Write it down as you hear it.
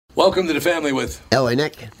Welcome to the family with L.A.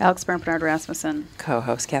 Nick, Alex Bernard Rasmussen,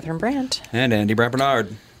 co-host Catherine Brandt, and Andy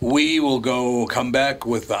Bernard. We will come back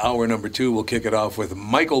with the hour number 2. We'll kick it off with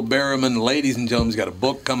Michael Berryman. Ladies and gentlemen, he's got a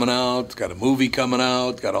book coming out, he's got a movie coming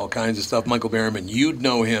out, got all kinds of stuff. Michael Berryman, you'd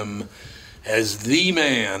know him as the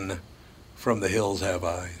man from The Hills Have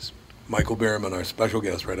Eyes. Michael Berryman, our special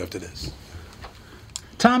guest right after this.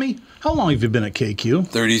 Tommy, how long have you been at KQ?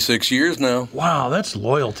 36 years now. Wow, that's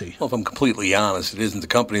loyalty. Well, if I'm completely honest, it isn't the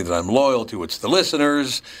company that I'm loyal to, it's the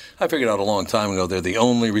listeners. I figured out a long time ago they're the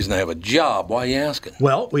only reason I have a job. Why are you asking?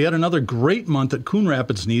 Well, we had another great month at Coon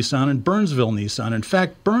Rapids Nissan and Burnsville Nissan. In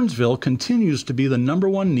fact, Burnsville continues to be the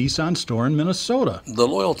 #1 Nissan store in Minnesota. The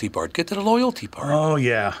loyalty part. Get to the loyalty part. Oh,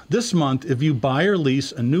 yeah. This month, if you buy or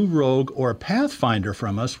lease a new Rogue or a Pathfinder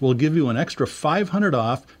from us, we'll give you an extra $500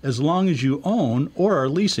 off as long as you own or are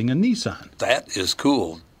leasing a Nissan. That is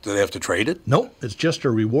cool. Do they have to trade it? Nope, it's just a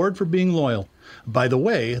reward for being loyal. By the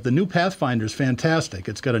way, the new Pathfinder's fantastic.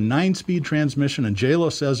 It's got a 9-speed transmission, and J-Lo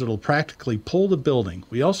says it'll practically pull the building.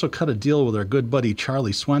 We also cut a deal with our good buddy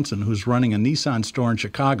Charlie Swenson, who's running a Nissan store in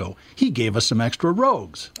Chicago. He gave us some extra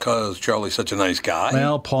Rogues. Because Charlie's such a nice guy?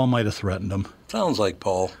 Well, Paul might have threatened him. Sounds like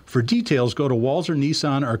Paul. For details, go to Walzer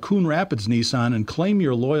Nissan or Coon Rapids Nissan and claim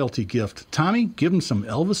your loyalty gift. Tommy, give him some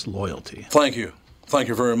Elvis loyalty. Thank you. Thank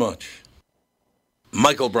you very much.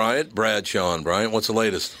 Michael Bryant, Bradshaw and Bryant, what's the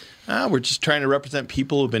latest? We're just trying to represent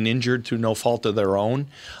people who've been injured through no fault of their own.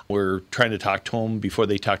 We're trying to talk to them before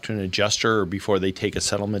they talk to an adjuster or before they take a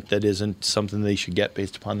settlement that isn't something they should get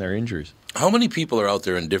based upon their injuries. How many people are out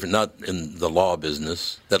there in different, not in the law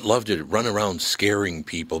business, that love to run around scaring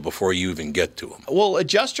people before you even get to them? Well,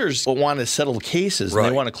 adjusters want to settle cases and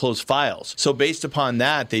they want to close files. So based upon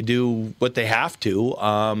that, they do what they have to.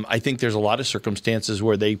 I think there's a lot of circumstances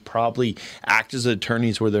where they probably act as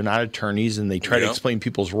attorneys where they're not attorneys and they try to explain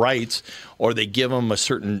people's rights, or they give them a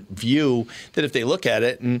certain view that if they look at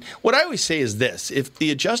it. And what I always say is this: if the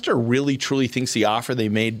adjuster really truly thinks the offer they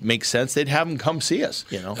made makes sense, they'd have them come see us.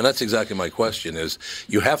 And that's exactly my question is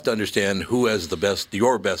you have to understand who has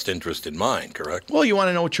your best interest in mind, correct? Well, you want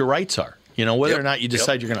to know what your rights are. Whether or not you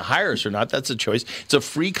decide you're going to hire us or not, that's a choice. It's a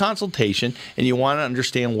free consultation, and you want to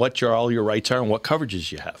understand what all your rights are and what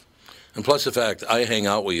coverages you have. And plus the fact I hang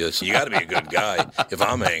out with you, so you got to be a good guy if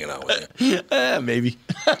I'm hanging out with you. Maybe.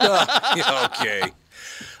 Okay.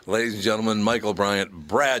 Ladies and gentlemen, Michael Bryant,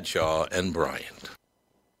 Bradshaw and Bryant.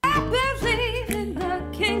 I believe in the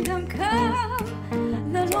kingdom come.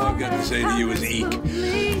 All I've got to say to you is eek.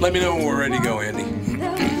 Let me know when we're ready to go, Andy.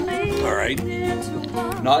 All right?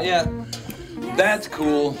 Not yet. That's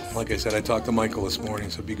cool. Like I said, I talked to Michael this morning,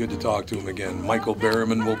 so it'd be good to talk to him again. Michael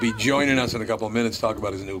Berryman will be joining us in a couple of minutes, talk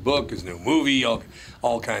about his new book, his new movie, all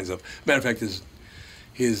kinds of. Matter of fact,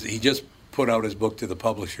 he just put out his book to the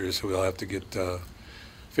publishers, so we'll have to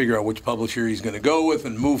figure out which publisher he's going to go with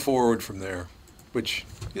and move forward from there. Which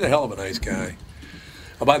he's a hell of a nice guy.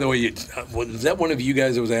 Oh, by the way, was that one of you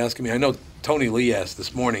guys that was asking me? I know Tony Lee asked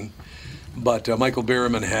this morning, but Michael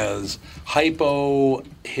Berryman has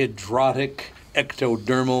hypohidrotic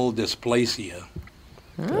ectodermal dysplasia.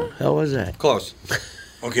 Huh? How was that? Close.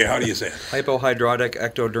 Okay, how do you say it? Hypohidrotic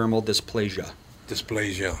ectodermal dysplasia.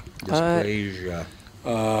 Dysplasia.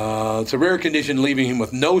 It's a rare condition leaving him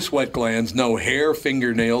with no sweat glands, no hair,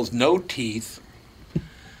 fingernails, no teeth,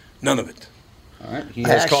 none of it. All right. He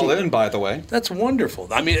has called in, by the way. That's wonderful.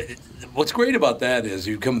 I mean, what's great about that is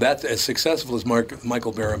as successful as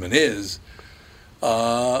Michael Berryman is,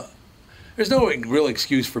 there's no real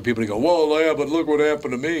excuse for people to go, "Whoa, yeah, but look what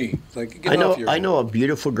happened to me." It's like, I know a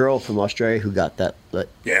beautiful girl from Australia who got that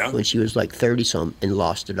when she was like 30-something and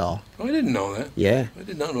lost it all. Oh, I didn't know that. Yeah. I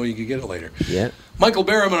did not know you could get it later. Yeah. Michael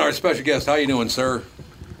Berryman, our special guest. How you doing, sir?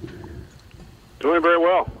 Doing very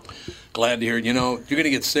well. Glad to hear it. You're going to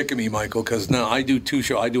get sick of me, Michael, because now I do two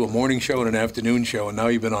shows. I do a morning show and an afternoon show, and now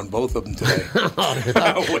you've been on both of them today.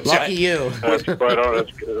 Lucky you. That's quite all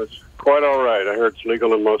right. I heard it's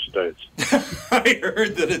legal in most states. I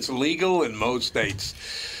heard that it's legal in most states.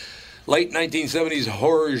 Late 1970s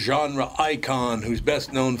horror genre icon who's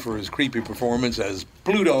best known for his creepy performance as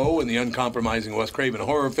Pluto in the uncompromising Wes Craven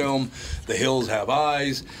horror film, The Hills Have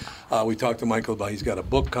Eyes. We talked to Michael about he's got a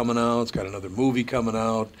book coming out. He's got another movie coming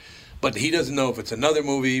out. But he doesn't know if it's another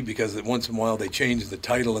movie because once in a while they change the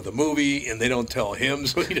title of the movie and they don't tell him,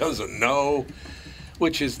 so he doesn't know,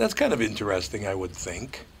 that's kind of interesting, I would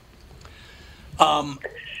think.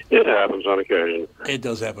 It happens on occasion. It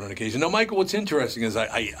does happen on occasion. Now, Michael, what's interesting is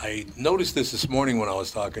I noticed this morning when I was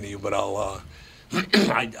talking to you, but I'll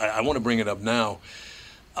I want to bring it up now.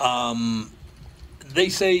 They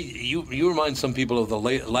say you remind some people of the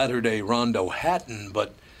latter-day Rondo Hatton,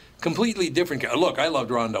 but completely different. Look, I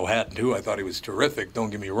loved Rondo Hatton too. I thought he was terrific.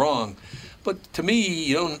 Don't get me wrong, but to me,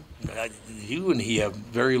 you and he have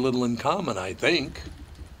very little in common. I think.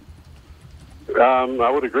 I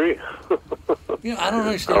would agree. Yeah, I don't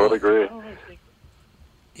understand. I would agree.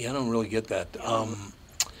 Yeah, I don't really get that.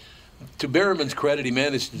 To Berryman's credit, he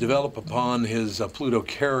managed to develop upon his Pluto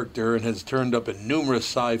character and has turned up in numerous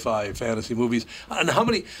sci-fi fantasy movies. And how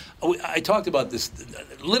many? I talked about this.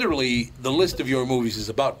 Literally, the list of your movies is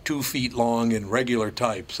about 2 feet long in regular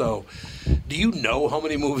type. So, do you know how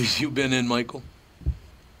many movies you've been in, Michael?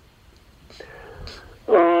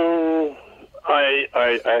 I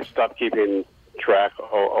stopped keeping track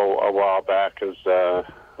a while back because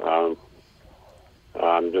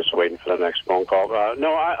I'm just waiting for the next phone call.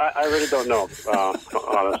 No, I really don't know,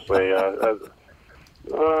 honestly.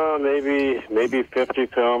 Maybe 50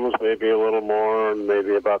 films, maybe a little more,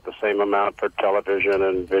 maybe about the same amount for television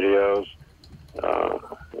and videos,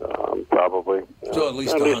 probably. So at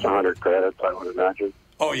least 100 credits, I would imagine.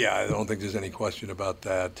 Oh, yeah, I don't think there's any question about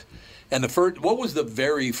that. And what was the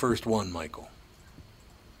very first one, Michael?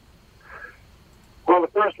 Well, the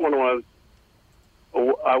first one was,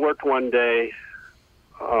 I worked one day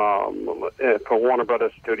for Warner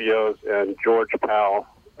Brothers Studios, and George Powell,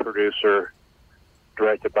 producer,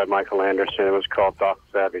 directed by Michael Anderson. It was called Doc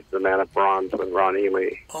Savage, The Man of Bronze, with Ron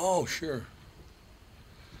Ely. Oh, sure.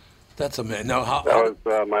 That's amazing. Now, that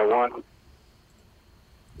was my one.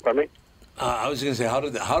 Pardon me? I was going to say,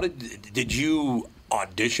 did you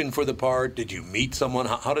audition for the part? Did you meet someone?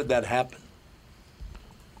 How did that happen?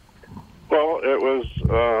 Well, it was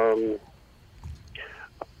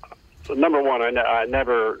number one. I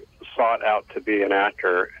never sought out to be an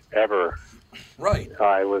actor ever. Right.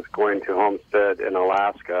 I was going to Homestead in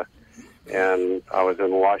Alaska, and I was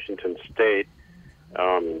in Washington State.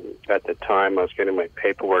 At the time, I was getting my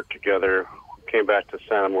paperwork together. Came back to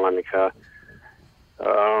Santa Monica.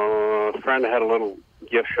 A friend had a little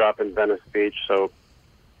gift shop in Venice Beach, so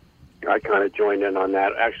I kind of joined in on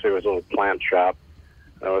that. Actually, it was a little plant shop.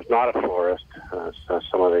 I was not a florist. So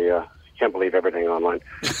some of the you can't believe everything online.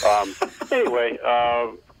 Anyway,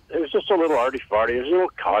 it was just a little arty-farty. It was a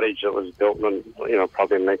little cottage that was built in,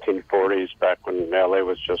 probably in the 1940s, back when LA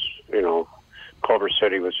was just, Culver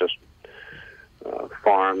City was just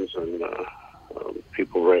farms and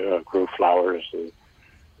people grew flowers, and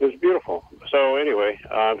it was beautiful. So anyway,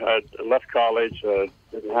 I left college,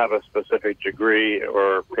 didn't have a specific degree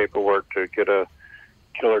or paperwork to get a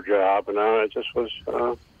killer job, and it just was,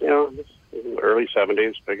 in the early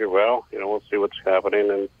 70s, figured, well, we'll see what's happening.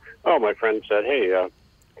 And, my friend said, hey, I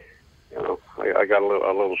got a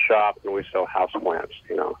little shop, and we sell houseplants,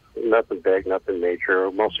 nothing big, nothing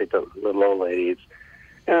major, mostly the little old ladies.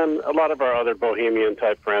 And a lot of our other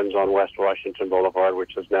bohemian-type friends on West Washington Boulevard,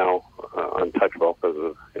 which is now untouchable because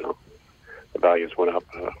of, the values went up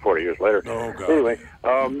 40 years later. Oh, God. Anyway,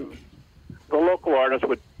 the local artists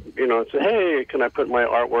would, say, hey, can I put my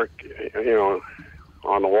artwork,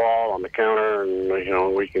 on the wall, on the counter, and,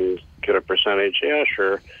 we can get a percentage? Yeah,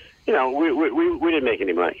 sure. We didn't make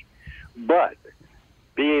any money. But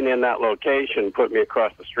being in that location put me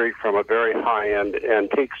across the street from a very high-end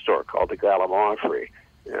antique store called the Gallimaufry.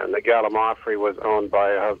 And the Gallimaufry was owned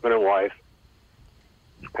by a husband and wife,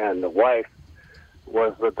 and the wife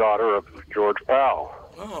was the daughter of George Powell.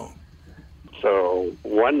 Oh. So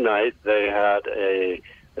one night they had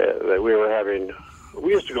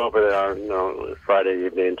we used to go over there Friday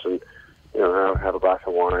evenings and, have a glass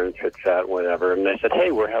of wine and chit-chat and whatever. And they said,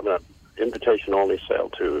 hey, we're having an invitation-only sale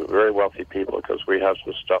to very wealthy people because we have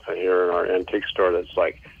some stuff in here in our antique store that's,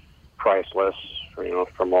 like, priceless,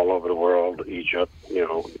 from all over the world, Egypt,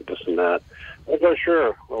 this and that. I go,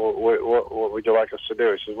 sure. Well, what would you like us to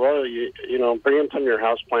do? He says, well, bring in some of your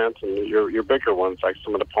house plants and your bigger ones, like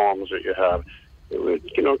some of the palms that you have. It would,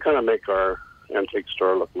 kind of make our antique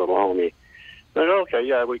store look a little homey. And I go, okay,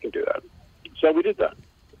 yeah, we can do that. So we did that.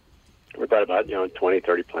 We bought about, 20,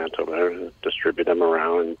 30 plants over there and distribute them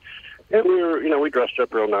around. And we were, we dressed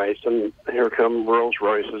up real nice, and here come Rolls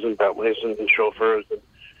Royces and Bentleys and chauffeurs and,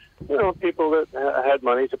 people that had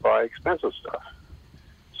money to buy expensive stuff.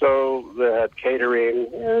 So they had catering.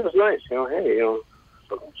 Yeah, it was nice. Some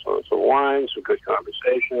wine, some good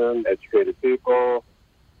conversation, educated people,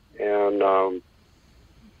 and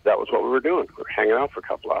that was what we were doing. We were hanging out for a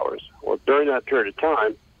couple hours. Well, during that period of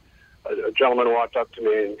time, a gentleman walked up to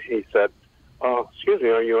me and he said, excuse me,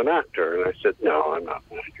 are you an actor? And I said, no, I'm not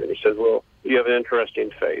an actor. And he said, well, you have an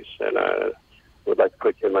interesting face, and I would like to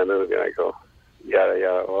put you in my movie. And I go, yeah,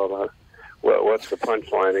 well, what's the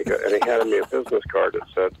punchline? And he handed me a business card that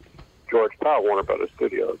said, George Powell, Warner Brothers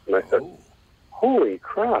Studios. And I said, holy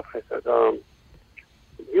crap. I said,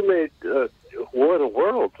 you made War of the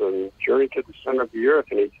Worlds and Journey to the Center of the Earth.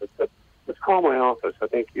 And he said, let's call my office. I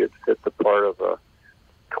think you'd fit the part of a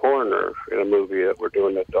coroner in a movie that we're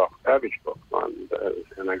doing that Doc Savage book on.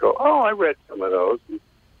 And I go, oh, I read some of those. And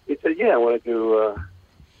he said, yeah, I want to do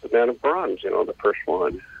The Man of Bronze, the first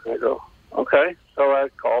one. And I go, okay. So I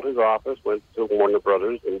called his office, went to Warner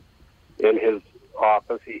Brothers, and in his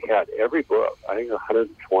office he had every book. I think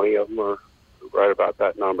 120 of them are right about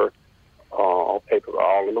that number, all paper,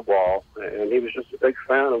 all on the wall. And he was just a big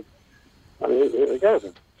fan of, the guy's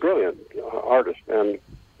a brilliant artist. And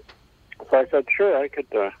so I said, sure, I could,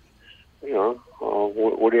 what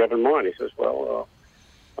do you have in mind? He says, well,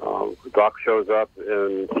 Doc shows up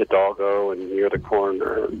in Hidalgo and near the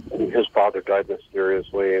coroner. And his father died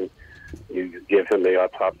mysteriously, and you give him the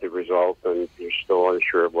autopsy result, and you're still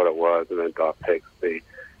unsure of what it was. And then Doc takes the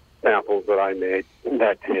samples that I made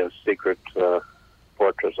back to his secret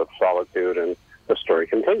fortress of solitude, and the story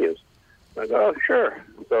continues. I go, oh, sure.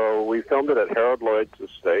 So we filmed it at Harold Lloyd's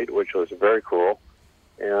estate, which was very cool.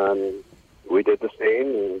 And we did the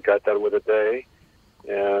scene and got done with a day.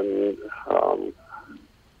 And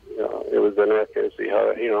it was interesting to see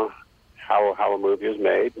how a movie is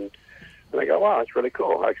made. And I go, wow, that's really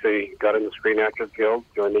cool. I actually got in the Screen Actors Guild,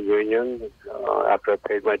 joined the union. After I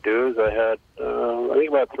paid my dues, I had, I think,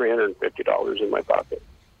 about $350 in my pocket.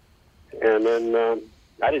 And then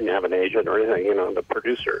I didn't have an agent or anything. The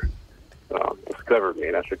producer discovered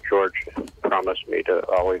me. That's what George promised me to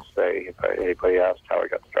always say if anybody asked how I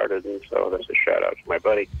got started. And so that's a shout-out to my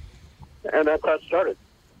buddy. And that's how it started.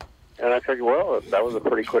 And I figured, well, that was a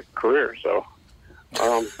pretty quick career. So, I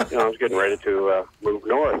was getting ready to move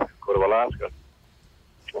north, go to Alaska.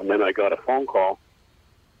 And then I got a phone call.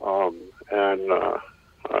 And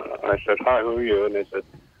I said, hi, who are you? And they said,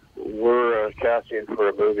 we're casting for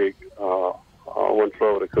a movie, One Flew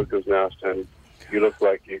Over the Cuckoo's Nest, and you look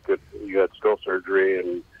like you had skull surgery,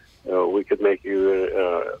 and we could make you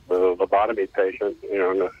a lobotomy patient,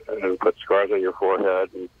 and put scars on your forehead,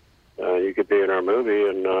 and you could be in our movie.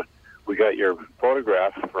 And we got your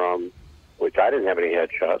photograph from, which I didn't have any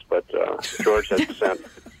headshots, but George had sent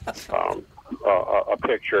a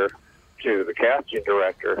picture to the casting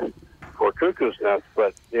director for Cuckoo's Nest.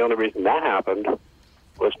 But the only reason that happened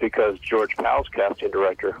was because George Powell's casting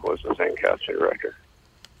director was the same casting director,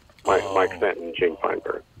 Mike Fenton and Gene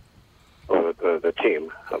Feinberg, or the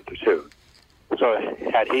team of the two. So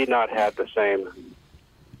had he not had the same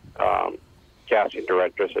casting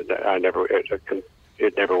directors, it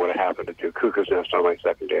never would have happened to do Cuckoo's Nest on my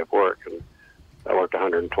second day of work. And I worked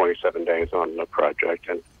 127 days on the project,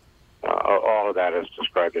 and all of that is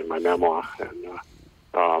described in my memoir.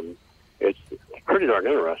 And it's pretty darn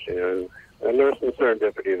interesting. And there was some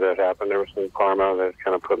serendipity that happened. There was some karma that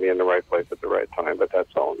kind of put me in the right place at the right time, but that's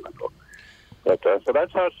all in my book. But so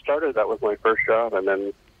that's how it started. That was my first job. And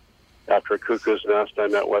then after Cuckoo's Nest, I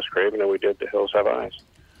met Wes Craven, and we did The Hills Have Eyes.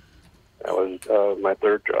 That was my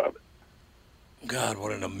third job. God,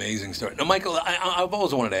 what an amazing story. Now, Michael, I've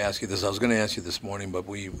always wanted to ask you this. I was going to ask you this morning, but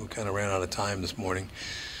we kind of ran out of time this morning.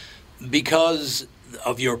 Because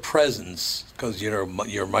of your presence, because you're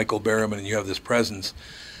Michael Berryman and you have this presence,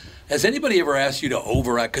 has anybody ever asked you to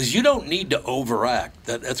overact? Because you don't need to overact.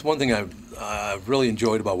 That's one thing I've really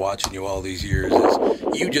enjoyed about watching you all these years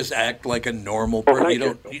is you just act like a normal person.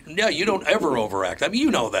 You don't ever overact. I mean, you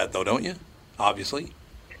know that, though, don't you? Obviously.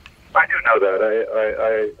 I do know that.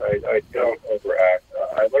 I don't overact.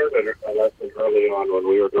 I learned a lesson early on when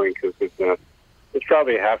we were doing Cuckoo's Nest. It's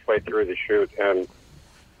probably halfway through the shoot, and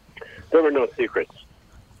there were no secrets.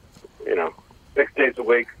 6 days a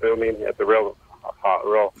week filming at the real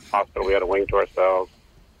hospital. We had a wing to ourselves.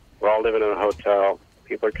 We're all living in a hotel.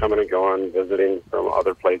 People are coming and going, visiting from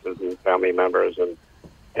other places and family members. And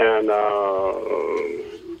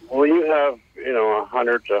when you have,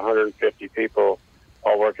 100 to 150 people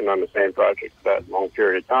all working on the same project for that long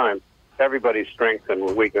period of time, everybody's strengths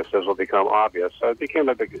and weaknesses will become obvious. So it became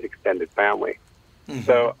a big extended family. Mm-hmm.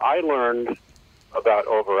 So I learned about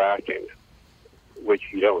overacting, which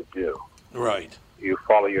you don't do. Right. You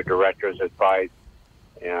follow your director's advice,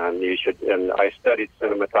 and you should. And I studied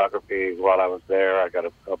cinematography while I was there. I got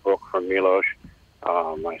a book from Milos.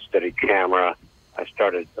 I studied camera. I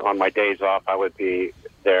started on my days off. I would be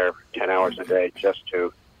there 10 hours a day just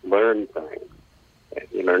to learn things.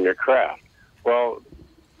 You learn your craft. Well,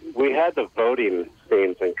 we had the voting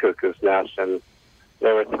scenes in Cuckoo's Nest, and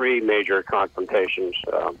there were three major confrontations,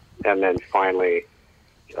 and then finally,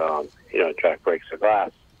 Jack breaks the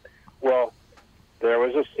glass. Well, there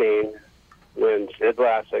was a scene when Sid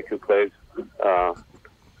Lassick, who plays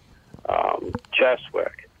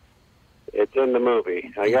Cheswick, it's in the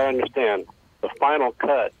movie. I got to understand, the final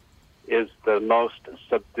cut is the most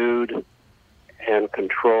subdued and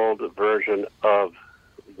controlled version of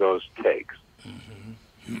those takes.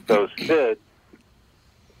 Mm-hmm. So Sid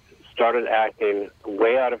started acting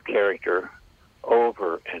way out of character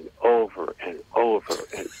over and over and over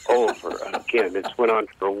and over again. This went on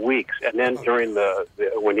for weeks. And then during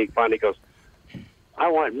when he finally goes, I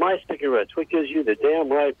want my sticky reds. What gives you the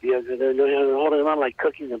damn right? Because they're holding on like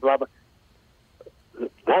cookies and blah, blah.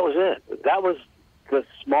 That was it. That was the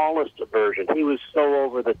smallest version. He was so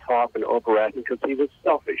over the top and overacting because he was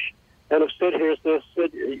selfish. And if Sid hears this,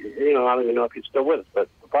 Sid, I don't even know if he's still with us, but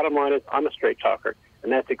the bottom line is I'm a straight talker,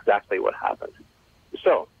 and that's exactly what happened.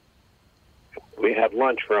 So we have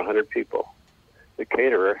lunch for 100 people. The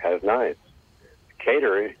caterer has knives. The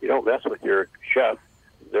caterer, you don't mess with your chef.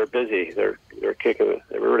 They're busy. They're kicking it.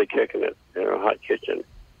 They're really kicking it in a hot kitchen.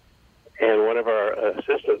 And one of our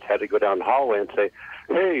assistants had to go down the hallway and say,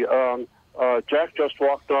 "Hey, Jack just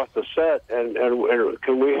walked off the set, and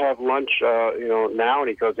can we have lunch, now?" And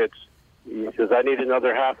he goes, he says, "I need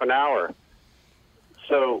another half an hour."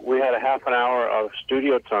 So we had a half an hour of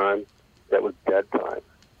studio time that was dead time.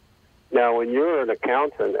 Now, when you're an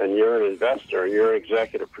accountant and you're an investor and you're an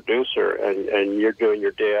executive producer and you're doing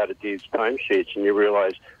your day out of these timesheets and you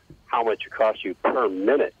realize how much it costs you per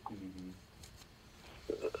minute,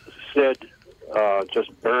 Sid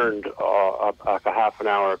just burned like a half an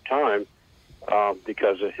hour of time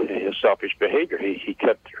because of his selfish behavior. He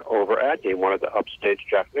kept overacting. He wanted to upstage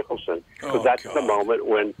Jack Nicholson. So that's the moment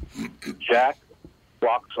when Jack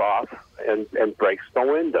walks off and breaks the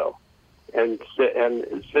window. And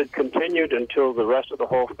Sid continued until the rest of the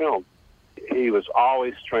whole film. He was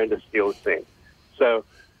always trying to steal the scene. So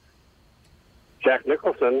Jack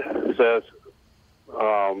Nicholson says,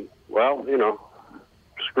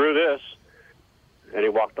 screw this. And he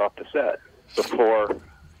walked off the set before,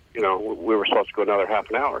 we were supposed to go another half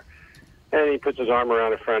an hour. And he puts his arm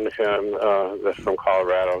around a friend of him that's from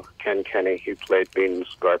Colorado, Ken Kenny. He played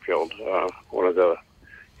Beans Garfield, he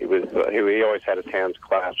always had his hands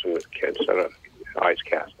clasped and his kids had his eyes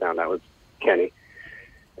cast down. That was Kenny.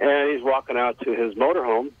 And he's walking out to his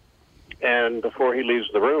motorhome, and before he leaves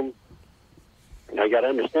the room, now you got to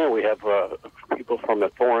understand, we have people from the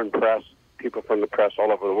foreign press, people from the press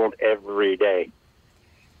all over the world every day.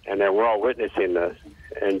 And then we're all witnessing this.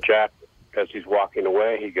 And Jack, as he's walking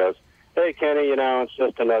away, he goes, "Hey, Kenny, it's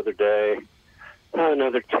just another day,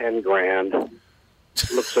 another 10 grand.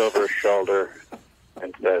 Looks over his shoulder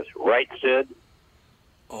and says, "Right, Sid?"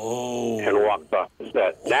 Oh. And walks off the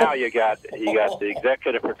set. Now you got the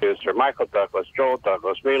executive producer, Michael Douglas, Joel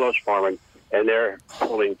Douglas, Milos Forman, and they're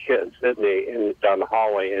pulling Sidney down the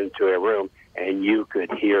hallway into a room, and you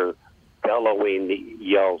could hear bellowing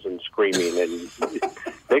yells and screaming, and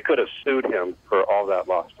they could have sued him for all that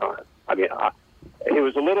lost time. I mean, he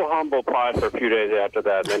was a little humble pie for a few days after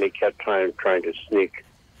that, and then he kept trying to sneak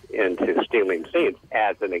into stealing scenes.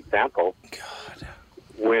 As an example, God.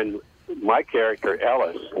 When my character,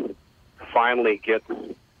 Ellis, finally gets,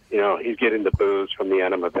 he's getting the booze from the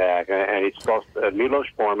enema bag, and he's supposed to, Milos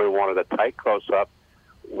Forman wanted a tight close-up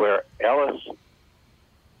where Ellis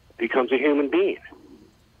becomes a human being.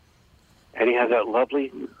 And he has that lovely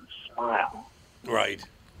smile. Right.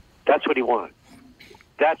 That's what he wanted.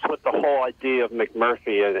 That's what the whole idea of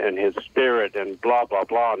McMurphy and his spirit and blah, blah,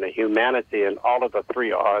 blah, and the humanity and all of the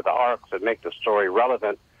three are the arcs that make the story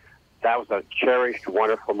relevant. That was a cherished,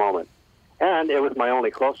 wonderful moment. And it was my only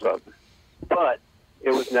close-up. But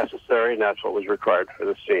it was necessary, and that's what was required for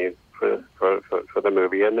the scene, for the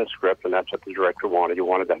movie and the script, and that's what the director wanted. He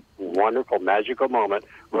wanted that wonderful, magical moment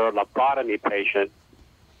where a lobotomy patient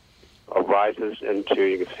arises into,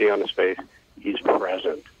 you can see on his face, he's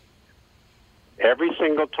present. Every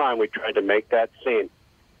single time we tried to make that scene,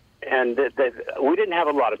 and we didn't have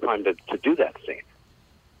a lot of time to do that scene.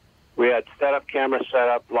 We had camera set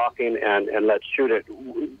up, blocking, and let's shoot it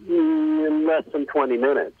in less than 20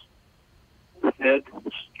 minutes. Sid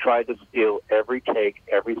tried to steal every take,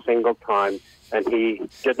 every single time, and he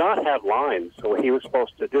did not have lines. So what he was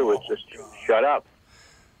supposed to do was just shut up.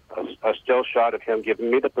 A still shot of him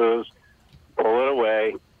giving me the booze, pull it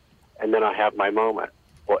away, and then I have my moment.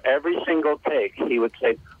 Well, every single take, he would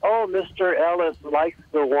say, "Oh, Mr. Ellis likes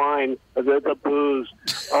the wine, the booze.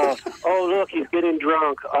 Oh, look, he's getting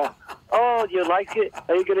drunk. Oh, you like it?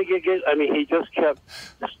 Are you going to get?" I mean, he just kept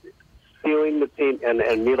stealing the scene,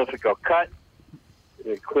 and Milos would go, "Cut,"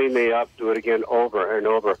 and clean me up, do it again over and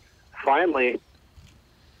over. Finally,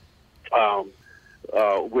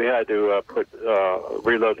 we had to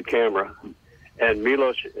reload the camera, and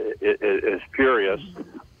Milos is furious.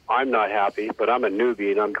 I'm not happy, but I'm a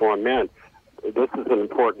newbie, and I'm going, man, this is an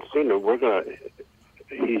important scene, and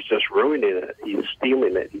he's just ruining it. He's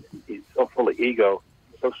stealing it. He's so full of ego,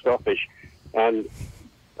 so selfish. And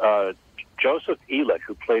Joseph Eliot,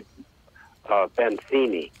 who played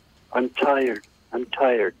Banzini, I'm tired,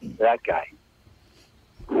 that guy.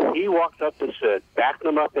 He walked up to Sid, backed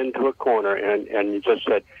him up into a corner, and he just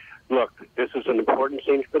said, look, this is an important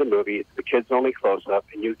scene for the movie. It's the kid's only close-up,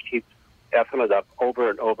 and you keep effing it up over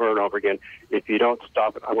and over and over again. If you don't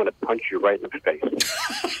stop it, I'm going to punch you right in the face.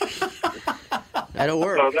 That'll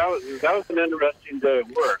work. So that was an interesting day of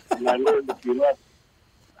work, and I learned that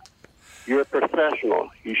you're a professional.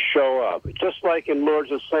 You show up, just like in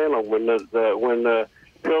Lords of Salem when the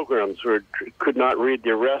pilgrims could not read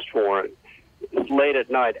the arrest warrant late at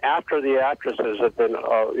night after the actresses have been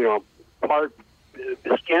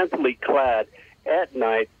scantily clad at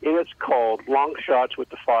night. It's cold, long shots with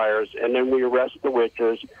the fires, and then we arrest the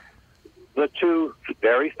witches. The two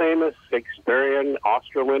very famous Shakespearean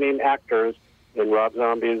Australian actors in Rob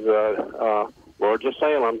Zombie's Lords of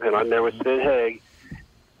Salem, and I'm there with Sid Haig,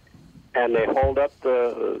 and they hold up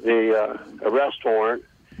the arrest warrant,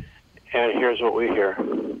 and here's what we hear.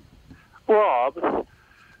 Rob,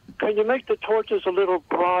 can you make the torches a little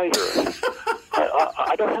brighter?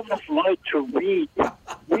 I don't have enough light to read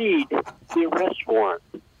the arrest warrant.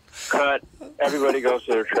 Cut. Everybody goes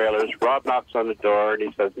to their trailers. Rob knocks on the door, and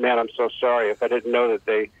he says, man, I'm so sorry. If I didn't know that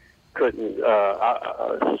they couldn't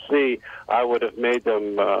see, I would have made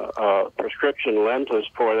them prescription lenses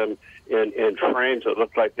for them in frames that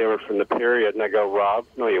looked like they were from the period. And I go, Rob,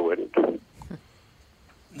 no, you wouldn't.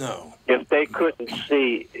 No. If they couldn't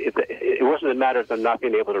see, it wasn't a matter of them not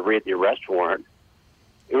being able to read the arrest warrant.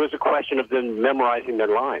 It was a question of them memorizing their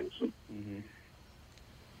lines. Mm-hmm.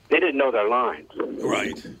 They didn't know their lines.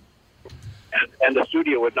 Right. And the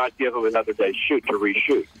studio would not give them another day's shoot to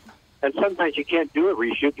reshoot. And sometimes you can't do a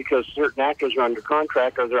reshoot because certain actors are under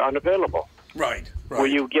contract or they're unavailable. Right. Where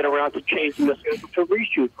you get around to changing the schedule to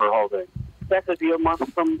reshoot for a whole day. That could be a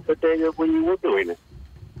month from the day when you were doing it.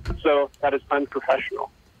 So that is unprofessional.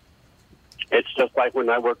 It's just like when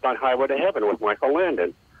I worked on Highway to Heaven with Michael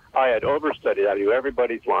Landon. I had overstudied. I knew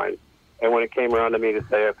everybody's lines. And when it came around to me to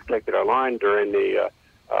say a particular line during the,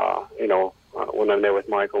 when I'm there with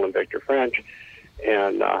Michael and Victor French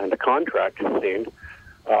and the contract scene,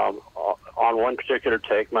 on one particular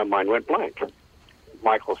take, my mind went blank.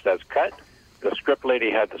 Michael says, cut. The script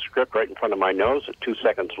lady had the script right in front of my nose. 2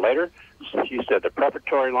 seconds later, she said the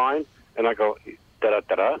preparatory line, and I go,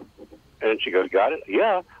 da-da-da-da. And she goes, got it?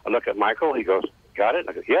 Yeah. I look at Michael. He goes, got it?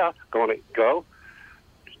 I go, yeah. Go.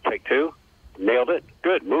 Take two. Nailed it.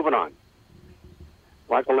 Good. Moving on.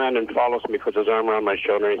 Michael Landon follows me, puts his arm around my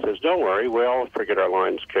shoulder, and he says, don't worry. We all forget our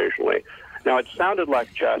lines occasionally. Now, it sounded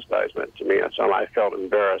like chastisement to me. So I felt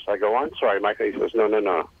embarrassed. I go, I'm sorry, Michael. He says,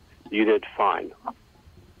 no. You did fine.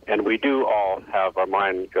 And we do all have our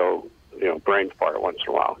mind go, brain fart once in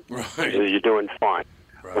a while. Right. You're doing fine.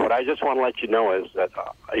 Right. What I just want to let you know is that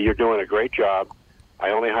you're doing a great job. I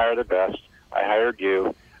only hire the best. I hired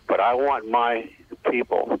you. But I want my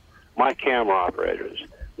people, my camera operators,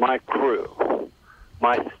 my crew,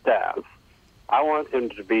 my staff, I want them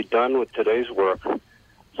to be done with today's work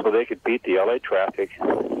so they could beat the LA traffic,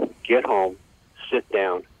 get home, sit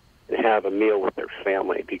down, and have a meal with their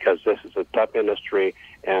family, because this is a tough industry,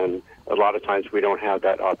 and a lot of times we don't have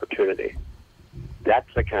that opportunity.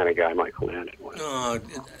 That's the kind of guy Michael Landon was.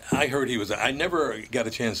 I heard he was. I never got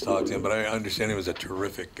a chance to talk to him, but I understand he was a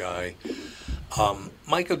terrific guy.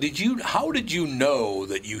 Michael, how did you know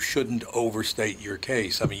that you shouldn't overstate your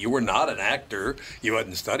case? I mean, you were not an actor. You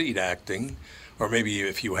hadn't studied acting, or maybe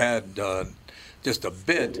if you had just a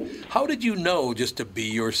bit. How did you know just to be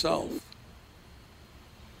yourself?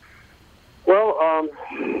 Well,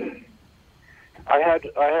 I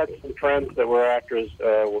had some friends that were actors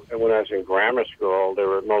when I was in grammar school. They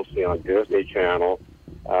were mostly on Disney Channel.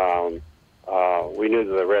 We knew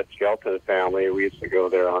the Red Skelton family. We used to go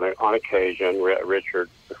there on occasion. Richard,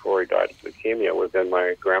 before he died of leukemia, was in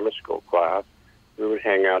my grammar school class. We would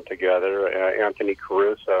hang out together. Anthony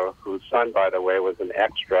Caruso, whose son, by the way, was an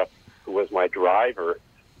extra, who was my driver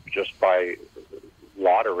just by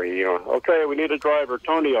lottery. Okay, we need a driver.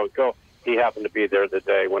 Tonio, go. He happened to be there the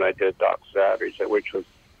day when I did Doc Savage, which was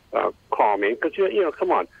calming. Because,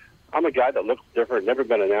 come on. I'm a guy that looks different, never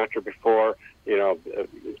been an actor before.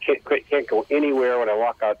 Can't go anywhere when I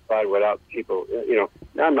walk outside without people.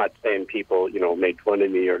 I'm not saying people, made fun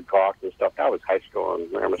of me or gawked and stuff. That was high school and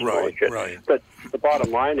grammar school and shit. Right. But the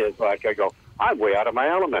bottom line is, I go, I'm way out of my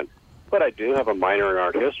element. But I do have a minor in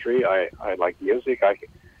art history. I like music.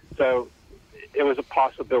 So it was a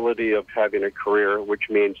possibility of having a career, which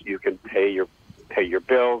means you can pay your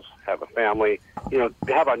bills, have a family,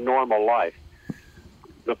 have a normal life.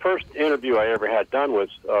 The first interview I ever had done was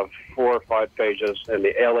 4 or 5 pages in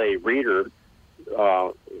the L.A. Reader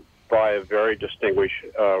by a very distinguished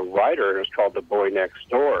writer. It was called The Boy Next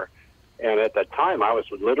Door. And at that time, I was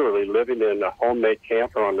literally living in a homemade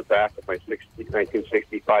camper on the back of my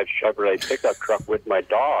 1965 Chevrolet pickup truck with my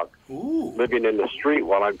dog, living in the street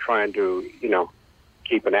while I'm trying to,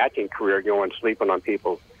 keep an acting career going, sleeping on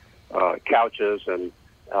people's couches, and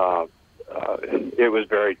it was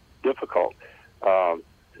very difficult.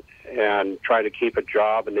 And try to keep a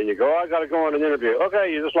job, and then you go, I got to go on an interview.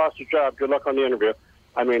 Okay, you just lost your job. Good luck on the interview.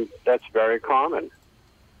 I mean, that's very common.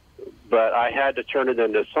 But I had to turn it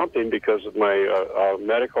into something because of my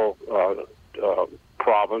medical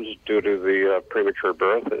problems due to the premature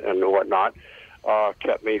birth and whatnot.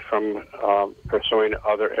 Kept me from pursuing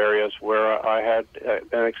other areas where I had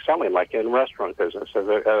been excelling, like in restaurant business.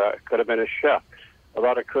 I could have been a chef. A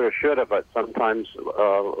lot of could have, should have, but sometimes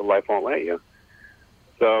life won't let you.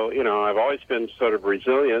 So, I've always been sort of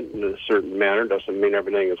resilient in a certain manner. Doesn't mean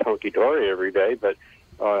everything is hunky-dory every day, but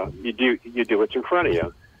you do what's in front of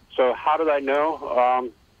you. So how did I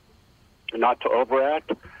know not to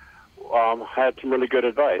overact? I had some really good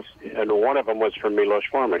advice, and one of them was from Milos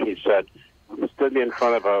Forman. He said, he stood me in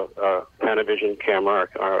front of a Panavision camera,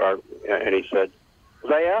 and he said,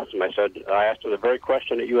 I asked him, I asked him the very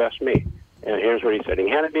question that you asked me, and here's what he said. He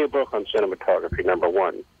handed me a book on cinematography, number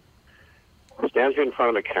 1. He stands me in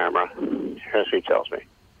front of the camera. Here's what he tells me.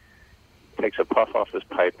 He takes a puff off his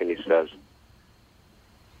pipe, and he says,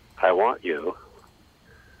 I want you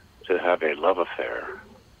to have a love affair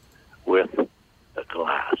with the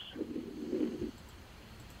glass.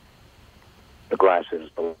 The glass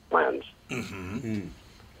is the lens. Mm-hmm.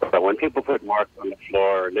 But when people put marks on the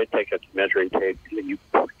floor and they take a measuring tape and you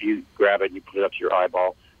grab it and you put it up to your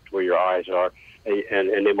eyeball to where your eyes are,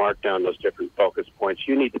 and they mark down those different focus points,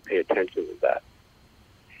 you need to pay attention to that.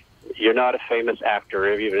 You're not a famous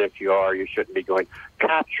actor. Even if you are, you shouldn't be going,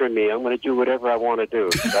 capture me, I'm going to do whatever I want to do.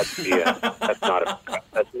 That's BS. That's not a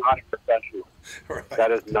professional. Right.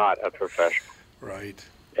 That is not a professional. Right.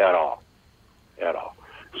 At all.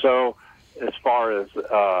 So as far as,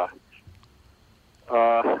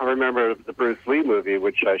 I remember the Bruce Lee movie,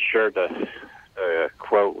 which I shared a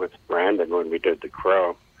quote with Brandon when we did The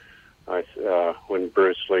Crow. When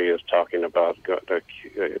Bruce Lee is talking about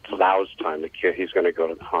it's Lau's time, the kid, he's going to go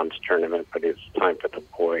to the Hans tournament, but it's time for the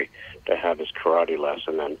boy to have his karate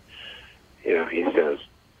lesson. And, he says,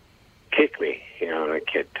 kick me. And the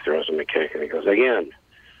kid throws him a kick, and he goes, again.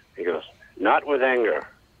 He goes, not with anger.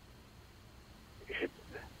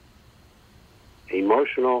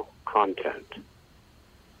 Emotional content.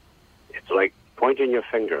 It's like pointing your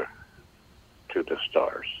finger to the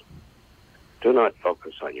stars. Do not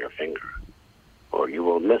focus on your finger, or you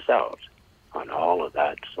will miss out on all of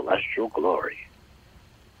that celestial glory.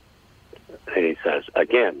 And he says,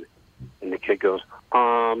 again, and the kid goes,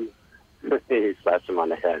 he slaps him on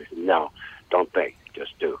the head. No, don't think,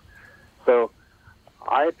 just do. So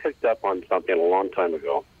I picked up on something a long time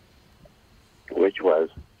ago, which was,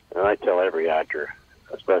 and I tell every actor,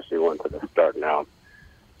 especially ones that are starting out,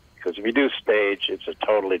 because if you do stage, it's a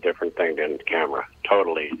totally different thing than camera.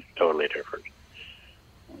 Totally different.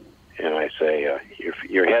 And I say,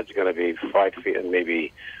 your head's going to be 5 feet and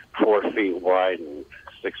maybe 4 feet wide and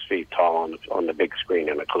 6 feet tall on the big screen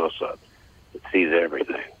in a close-up. It sees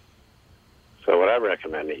everything. So what I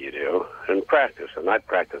recommend that you do, and practice, and I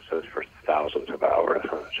practice this for thousands of hours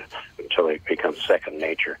until it becomes second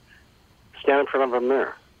nature, stand in front of a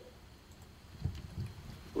mirror.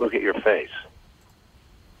 Look at your face.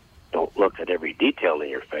 Don't look at every detail in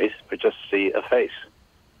your face, but just see a face.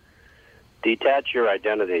 Detach your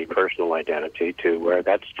identity, personal identity, to where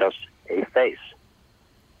that's just a face.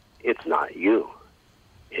 It's not you.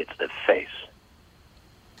 It's the face.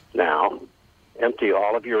 Now, empty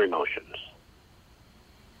all of your emotions.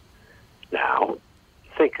 Now,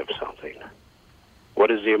 think of something. What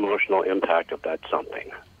is the emotional impact of that something?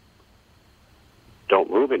 Don't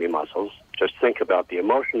move any muscles. Just think about the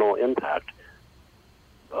emotional impact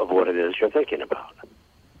of what it is you're thinking about.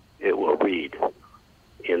 It will read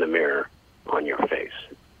in the mirror on your face.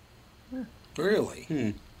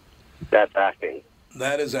 Really? That's acting.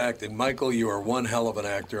 That is acting. Michael, you are one hell of an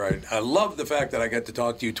actor. I love the fact that I get to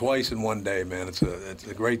talk to you twice in one day, man. It's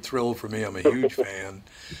a great thrill for me. I'm a huge fan.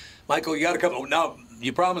 Michael, you got to come. Now,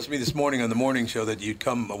 you promised me this morning on the morning show that you'd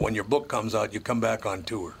come, when your book comes out, you'd come back on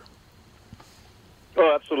tour.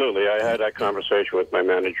 Oh, absolutely. I had that conversation with my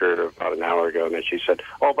manager about an hour ago, and then she said,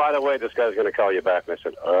 "Oh, by the way, this guy's going to call you back." And I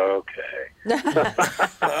said, "Okay."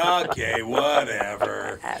 Okay,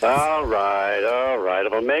 whatever. All right.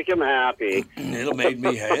 It'll make him happy. It made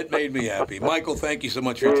me happy. Michael, thank you so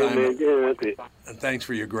much for your time. And thanks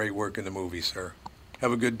for your great work in the movie, sir.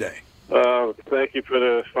 Have a good day. Thank you for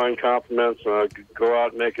the fine compliments. Go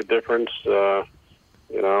out and make a difference. I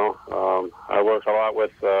work a lot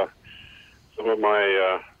with some of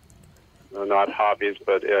my, not hobbies,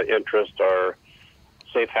 but interests are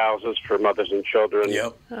safe houses for mothers and children,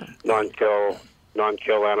 yep. non-kill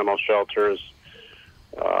animal shelters.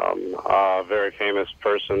 A very famous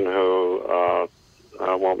person who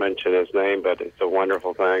I won't mention his name, but it's a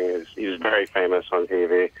wonderful thing. He's very famous on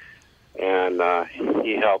TV, and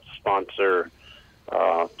he helps sponsor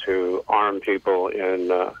to arm people in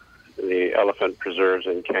the elephant preserves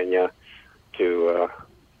in Kenya to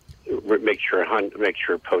make sure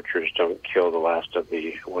poachers don't kill the last of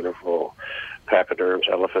the wonderful pachyderms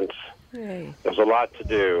elephants. Yay. There's a lot to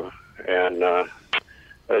do, and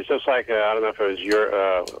it's just like I don't know if it was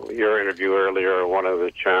your interview earlier or one of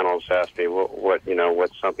the channels asked me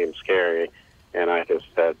what's something scary, and I just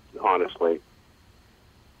said honestly,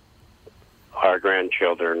 our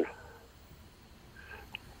grandchildren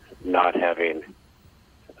not having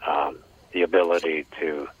the ability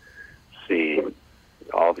to see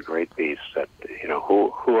all the great beasts that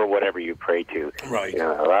who or whatever you pray to, right?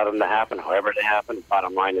 Allow them to happen, however they happen.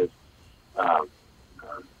 Bottom line is, I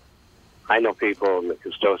know people in the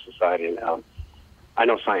Cousteau Society now. I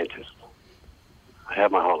know scientists. I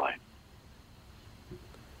have my whole life.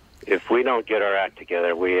 If we don't get our act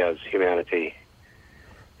together, we as humanity,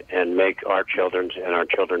 and make our children's and our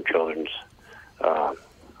children's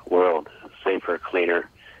world safer, cleaner,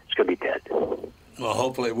 it's going to be dead. Well,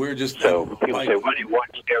 hopefully we're just... So people say, why do you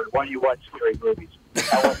watch scary movies?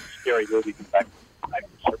 I watch scary movies. In fact, I can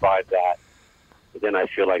survive that. But then I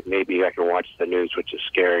feel like maybe I can watch the news, which is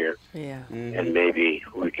scarier. Yeah. Mm-hmm. And maybe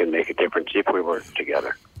we can make a difference if we work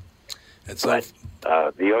together.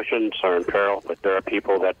 The oceans are in peril, but there are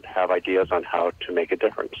people that have ideas on how to make a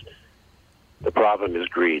difference. The problem is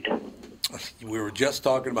greed. We were just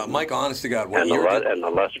talking about, Mike, honest to God, and the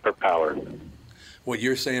lust for power. What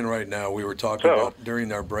you're saying right now, we were talking about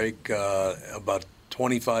during our break about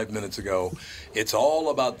 25 minutes ago. It's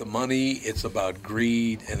all about the money. It's about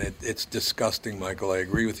greed, and it's disgusting, Michael. I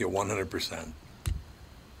agree with you 100%.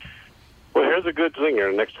 Well, here's a good thing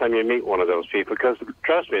here next time you meet one of those people, because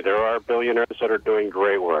trust me, there are billionaires that are doing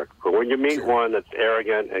great work. But when you meet one that's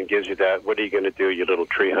arrogant and gives you that, what are you going to do, you little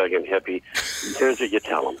tree-hugging hippie? Here's what you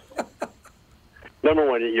tell them. Number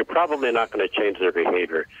one, you're probably not going to change their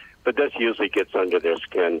behavior, but this usually gets under their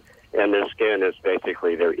skin, and their skin is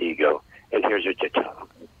basically their ego. And here's what you tell them.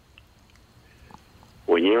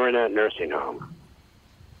 When you're in that nursing home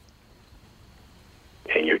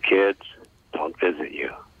and your kids don't visit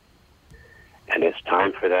you, and it's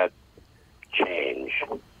time for that change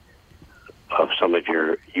of some of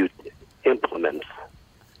your youth implements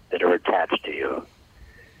that are attached to you,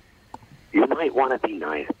 you might want to be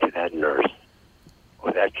nice to that nurse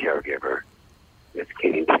or that caregiver that's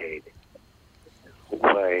getting paid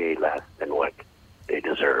way less than what they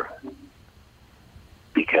deserve.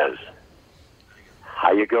 Because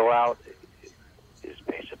how you go out is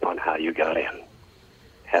based upon how you got in.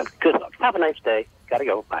 Have good luck. Have a nice day. Gotta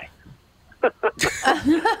go. Bye.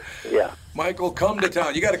 Yeah. Michael, come to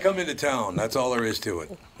town. You got to come into town. That's all there is to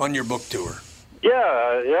it. On your book tour. Yeah.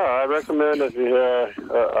 I recommend if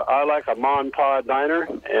I like a Ma and Pa diner,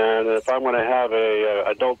 and if I'm going to have a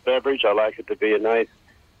adult beverage, I like it to be a nice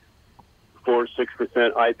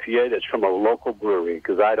 4-6% IPA that's from a local brewery,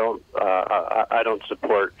 because I don't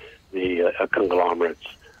support the conglomerates.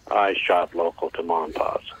 I shop local to Ma and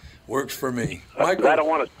Pa's. Works for me. Michael, I don't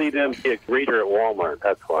want to see them be a greeter at Walmart.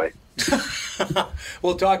 That's why.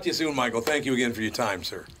 We'll talk to you soon, Michael. Thank you again for your time,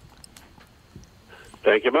 sir.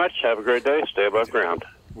 Thank you much. Have a great day. Stay above ground.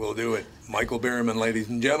 We'll do it. Michael Berryman, ladies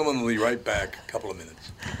and gentlemen. We'll be right back. A couple of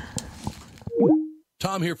minutes.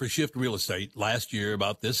 Tom here for Shift Real Estate. Last year,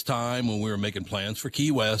 about this time when we were making plans for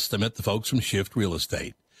Key West, I met the folks from Shift Real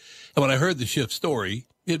Estate. And when I heard the Shift story,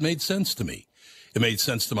 it made sense to me. It made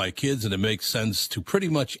sense to my kids, and it makes sense to pretty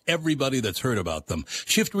much everybody that's heard about them.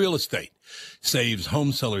 Shift Real Estate saves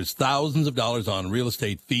home sellers thousands of dollars on real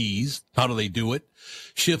estate fees. How do they do it?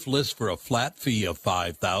 Shift lists for a flat fee of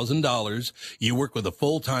 $5,000. You work with a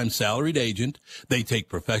full-time salaried agent. They take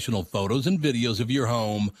professional photos and videos of your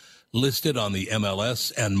home, list it on the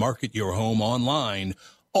MLS, and market your home online,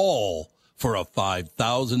 all for a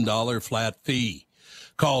 $5,000 flat fee.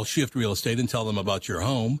 Call Shift Real Estate and tell them about your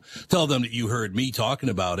home. Tell them that you heard me talking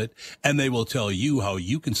about it, and they will tell you how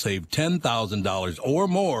you can save $10,000 or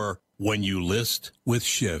more when you list with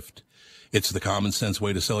Shift. It's the common sense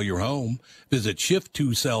way to sell your home. Visit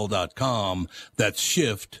shift2sell.com. That's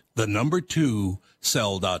shift, the number 2,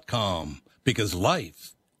 sell.com. Because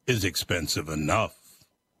life is expensive enough.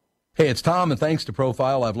 Hey, it's Tom, and thanks to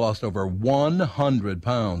Profile, I've lost over 100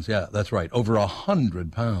 pounds. Yeah, that's right, over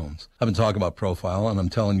 100 pounds. I've been talking about Profile, and I'm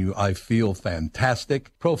telling you, I feel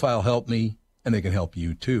fantastic. Profile helped me, and they can help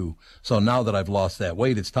you too. So now that I've lost that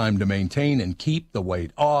weight, it's time to maintain and keep the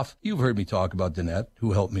weight off. You've heard me talk about Danette,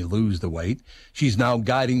 who helped me lose the weight. She's now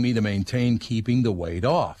guiding me to maintain keeping the weight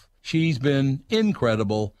off. She's been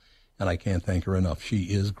incredible, and I can't thank her enough. She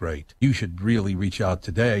is great. You should really reach out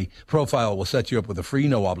today. Profile will set you up with a free,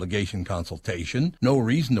 no-obligation consultation. No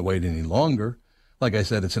reason to wait any longer. Like I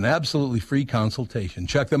said, it's an absolutely free consultation.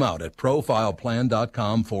 Check them out at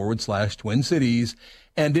profileplan.com/Twin Cities.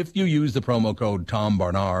 And if you use the promo code Tom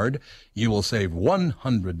Barnard, you will save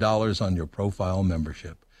 $100 on your Profile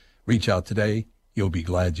membership. Reach out today. You'll be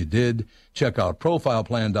glad you did. Check out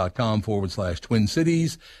profileplan.com/Twin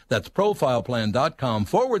Cities. That's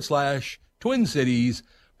profileplan.com/Twin Cities.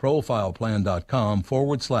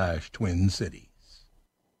 Profileplan.com/Twin Cities.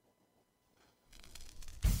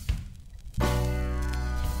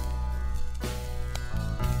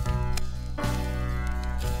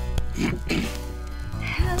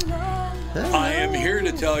 I am here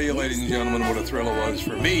to tell you, ladies and gentlemen, what a thrill it was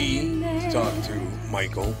for me to talk to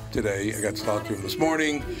Michael today. I got to talk to him this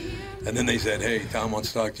morning, and then they said, hey, Tom wants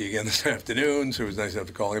to talk to you again this afternoon, so it was nice enough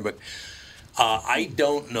to call him. But I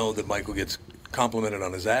don't know that Michael gets complimented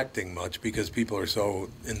on his acting much because people are so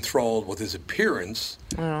enthralled with his appearance,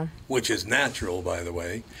 which is natural, by the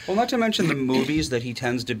way. Well, not to mention the movies that he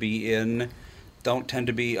tends to be in don't tend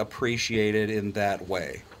to be appreciated in that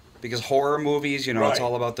way. Because horror movies, you know, It's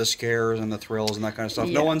all about the scares and the thrills and that kind of stuff.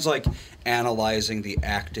 Yeah. No one's, like, analyzing the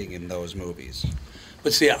acting in those movies.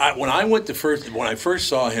 But see, when I first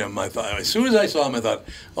saw him, I thought, as soon as I saw him, I thought,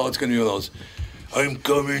 oh, it's going to be one of those, I'm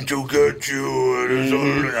coming to get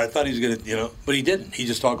you. I thought he was going to, but he didn't. He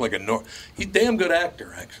just talked like he's a damn good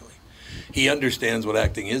actor, actually. He understands what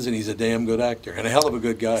acting is, and he's a damn good actor, and a hell of a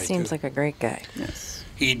good guy, Seems like a great guy. Yes.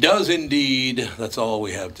 He does indeed. That's all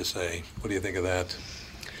we have to say. What do you think of that?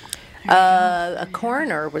 A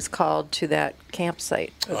coroner was called to that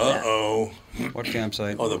campsite. Uh-oh. What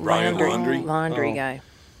campsite? Oh, the Brian Laundry guy.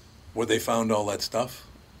 Where they found all that stuff?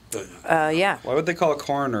 Yeah. Why would they call a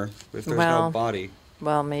coroner if there's no body?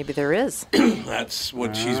 Well, maybe there is. That's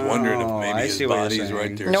what she's wondering, if maybe his body's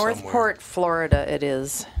right there Northport, Florida it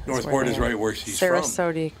is. Northport is right where she's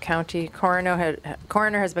Sarasota County.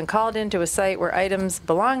 Coroner has been called into a site where items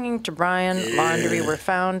belonging to Brian Laundry were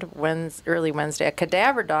found early Wednesday. A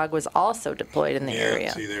cadaver dog was also deployed in the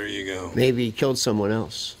area. See, there you go. Maybe he killed someone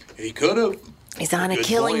else. He could have. He's on a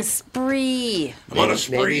killing spree. I'm on a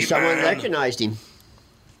spree, maybe someone recognized him.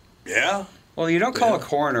 Yeah. Well, you don't call a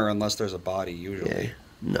coroner unless there's a body, usually. Yeah.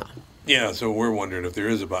 No. Yeah, so we're wondering if there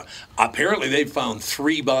is a body. Apparently, they found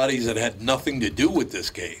 3 bodies that had nothing to do with this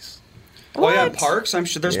case. What? Oh, yeah, parks? I'm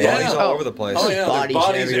sure there's bodies all over the place. Oh, yeah,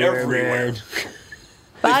 bodies everywhere.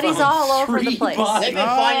 Bodies all over the place. They've been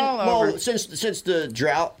finding, since the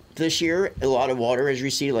drought this year, a lot of water has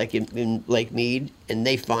receded, like in Lake Mead, and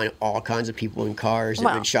they find all kinds of people in cars that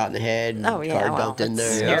have been shot in the head and car dumped in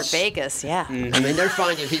there. Near Vegas, yeah. Mm-hmm. I mean, they're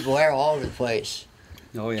finding people there all over the place.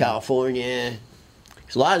 Oh, yeah. California.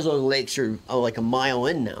 A lot of those lakes are like a mile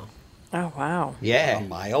in now. Oh, wow. Yeah. A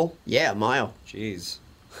mile? Yeah, a mile. Jeez.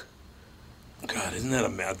 God, isn't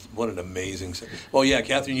that what an amazing thing. Well, yeah,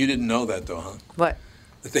 Catherine, you didn't know that, though, huh? What?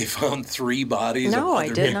 That they found 3 bodies. No, I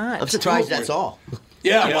did not. I'm surprised that's all.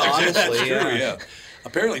 Yeah, well, honestly, that's true, yeah.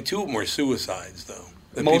 Apparently 2 of them were suicides, though.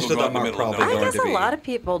 Most of them are probably going to be. I guess a lot of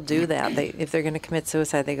people do that. If they're going to commit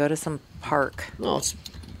suicide, they go to some park. Well,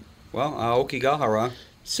 Okigahara.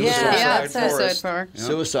 Suicide forest.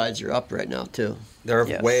 Suicides are up right now, too. They're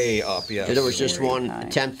way up, yes. There was just one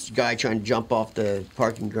attempt, guy trying to jump off the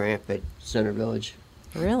parking ramp at Center Village.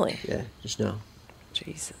 Really? Yeah, just now.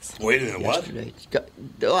 Jesus. Wait a minute, yesterday.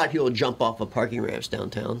 A lot of people jump off of parking ramps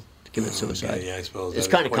downtown to commit suicide. Okay, yeah, I suppose. It's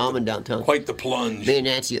kind of common downtown. Quite the plunge. Me and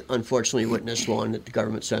Nancy unfortunately witnessed one at the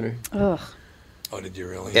government center. Ugh. Oh, did you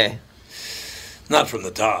really? Yeah. Not from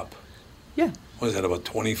the top. Yeah. What is that, about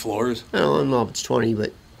 20 floors? I don't know if it's 20,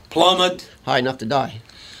 but... Plummet. High enough to die.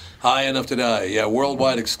 High enough to die. Yeah,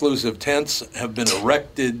 worldwide exclusive tents have been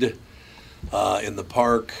erected in the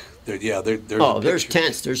park. There's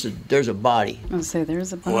tents. There's a body. I'll say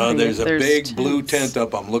there's a body. Well, there's a big blue tent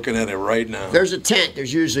up. I'm looking at it right now. There's a tent.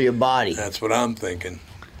 There's usually a body. That's what I'm thinking.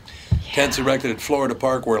 Tents erected at Florida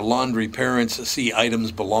Park where laundry parents see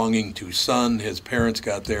items belonging to son. His parents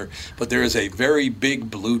got there. But there is a very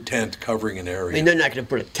big blue tent covering an area. I mean, they're not going to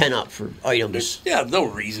put a tent up for items. Yeah, no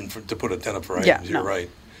reason to put a tent up for items. You're right.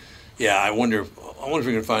 Yeah, I wonder if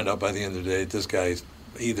we can find out by the end of the day that this guy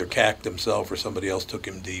either cacked himself or somebody else took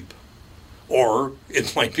him deep. Or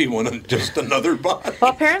it might be just another body.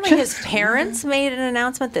 Well, apparently his parents made an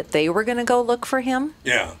announcement that they were going to go look for him.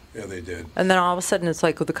 Yeah, they did. And then all of a sudden it's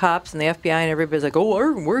like with the cops and the FBI and everybody's like,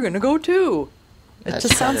 oh, we're going to go too. It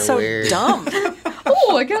just sounds so weird. dumb.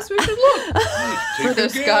 Oh, I guess we should look for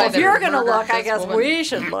this guy. If you're going to look, I guess we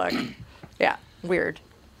should look. Yeah, weird.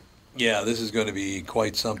 Yeah, this is going to be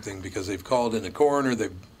quite something because they've called in a coroner.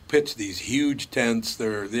 They've pitched these huge tents.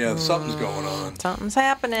 Something's going on. Something's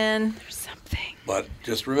happening. There's something. But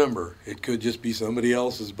just remember, it could just be somebody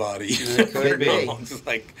else's body. It could be. It's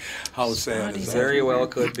like, how sad is that? Very well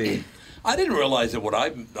could be. I didn't realize that what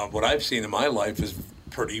I've seen in my life is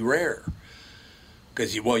pretty rare.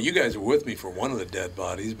 Because you guys were with me for one of the dead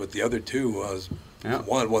bodies, but the other two was the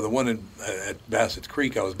one at Bassett's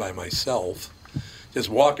Creek. I was by myself, just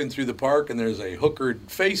walking through the park, and there's a hooker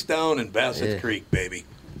face down in Bassett's Creek, baby.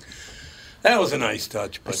 That was a nice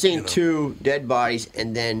touch. But, I've seen 2 dead bodies,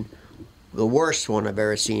 and then the worst one I've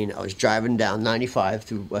ever seen. I was driving down 95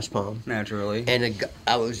 through West Palm. Naturally. And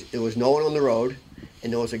there was no one on the road,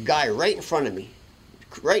 and there was a guy right in front of me,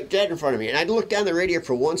 right dead in front of me. And I looked down the radio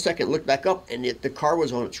for 1 second, looked back up, and the car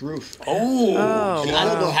was on its roof. Oh. And I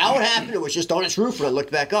don't know how it happened. It was just on its roof when I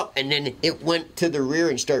looked back up. And then it went to the rear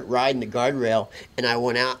and started riding the guardrail. And I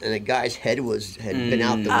went out, and the guy's head had been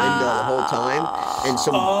out the window the whole time. And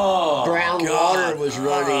some brown water was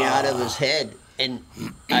running out of his head. And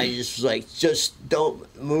I just was like, just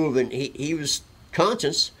don't move. And he was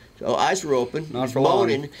conscious. So eyes were open. Not for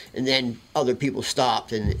moaning. long. And then other people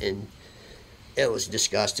stopped, and it was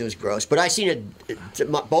disgusting. It was gross. But I seen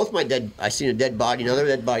I seen a dead body, another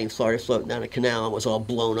dead body in Florida floating down a canal and was all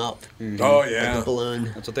blown up. Mm-hmm. Oh, yeah. Like a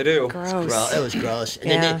balloon. That's what they do. Gross. It was gross.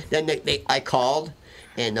 And then I called,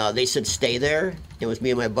 and they said stay there. It was me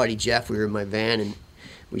and my buddy Jeff. We were in my van, and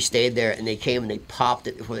we stayed there, and they came and they popped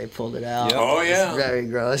it before they pulled it out. Yep. Oh, yeah. It was very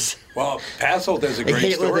gross. Well, Passolt has a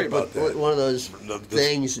great story about that. One of those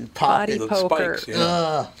things and popped Body it. poker. Spikes,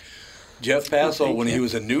 yeah. Jeff Passolt, when he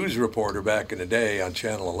was a news reporter back in the day on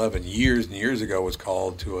Channel 11, years and years ago, was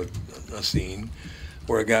called to a scene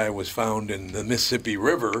where a guy was found in the Mississippi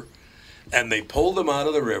River, and they pulled him out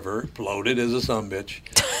of the river, bloated as a sumbitch,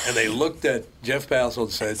 and they looked at Jeff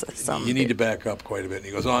Passolt and said, you need to back up quite a bit. And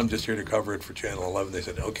he goes, I'm just here to cover it for Channel 11. They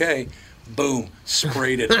said, okay. Boom,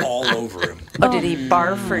 sprayed it all over him. Oh, did he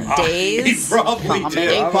barf for days? He probably did.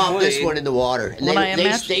 They popped this one in the water. And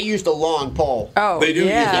they used a long pole. Oh, they do use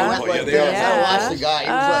yeah. long pole. Yeah, they I watched the guy. He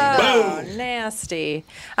was like, boom. Nasty.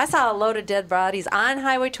 I saw a load of dead bodies on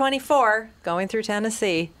Highway 24 going through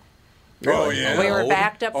Tennessee. Oh, yeah. We were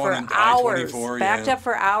backed up for on hours. I-24, Backed up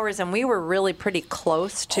for hours, and we were really pretty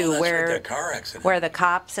close to that car accident. where the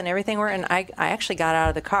cops and everything were. And I actually got out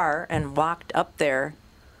of the car and walked up there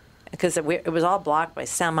because it was all blocked by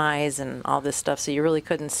semis and all this stuff, so you really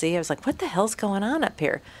couldn't see. I was like, what the hell's going on up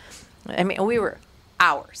here? I mean, we were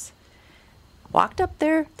hours. Walked up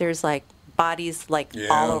there, there's like bodies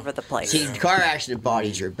all over the place. See, car accident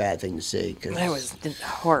bodies are a bad thing to see. Cause it was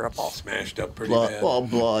horrible. Smashed up pretty bad. Well,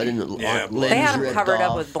 blood and They had them covered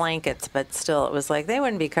up with blankets, but still, it was like they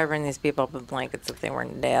wouldn't be covering these people up with blankets if they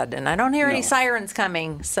weren't dead. And I don't hear any sirens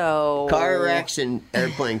coming, so... Car wrecks and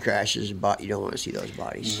airplane crashes, you don't want to see those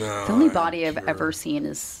bodies. No, the only body I've ever seen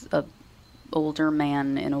is a older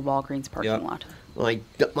man in a Walgreens parking lot.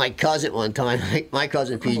 My cousin one time, my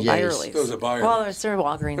cousin PJ's. Well, there's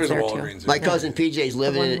Walgreens there too. My cousin PJ's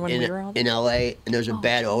living in LA, and there's a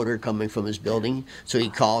bad odor coming from his building, so he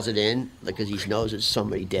calls it in because he knows it's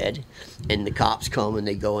somebody dead. And the cops come and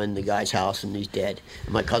they go in the guy's house and he's dead.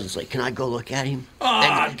 And my cousin's like, "Can I go look at him?"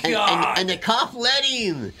 Oh, God! And the cop let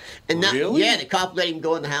him. And really? Yeah, the cop let him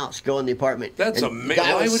go in the house, go in the apartment. That's amazing.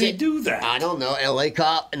 Why would he do that? I don't know. LA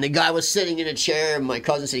cop, and the guy was sitting in a chair, and my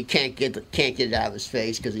cousin said he can't get it out of his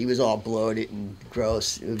face because he was all bloated and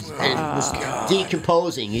gross. It was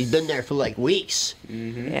decomposing. He'd been there for like weeks.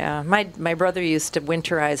 Mm-hmm. Yeah, my brother used to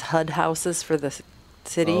winterize HUD houses for the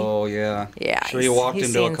city. Oh yeah. Yeah. Sure, you walked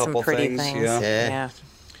into a couple things. Yeah.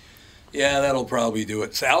 Yeah, that'll probably do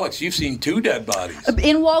it. So, Alex, you've seen 2 dead bodies.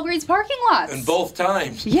 In Walgreens parking lots. And both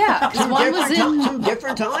times. Yeah. One was in... 2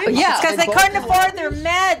 different times? Yeah. Because they couldn't afford their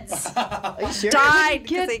meds. Are you serious? Died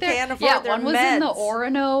because they can't afford their meds. Yeah, one was in the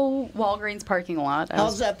Orono Walgreens parking lot.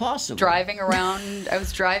 How's that possible? Driving around. I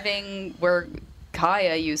was driving where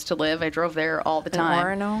Kaya used to live. I drove there all the time.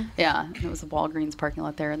 Orono? Yeah, it was a Walgreens parking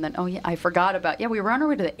lot there. And then, I forgot about, we were on our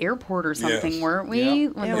way to the airport or something, weren't we?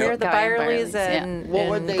 Yep. When we were at the Byerly's in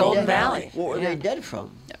Golden Valley. What were they dead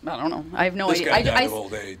from? I don't know. I have no This idea. guy died of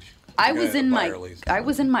old age. I was in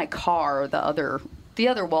my car. The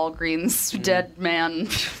other Walgreens dead man.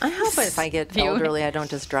 I hope if I get elderly, I don't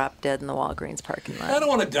just drop dead in the Walgreens parking lot. I don't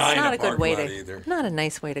want to die in a parking lot either. Not a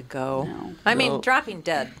nice way to go. No. I mean, dropping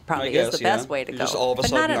dead probably is the best way to go. Just all of a but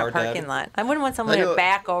sudden not in a parking lot. I wouldn't want someone to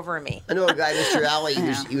back over me. I know a guy, Mr. Alley.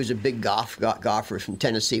 He was a big golfer from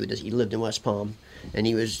Tennessee. He lived in West Palm, and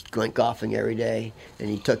he was going golfing every day. And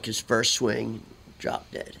he took his first swing.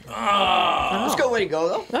 Dropped dead. That's a good way to go,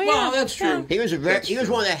 though. Oh, yeah. Well, that's true. He was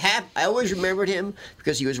one of the I always remembered him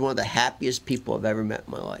because he was one of the happiest people I've ever met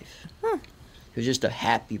in my life. He was just a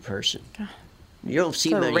happy person. You don't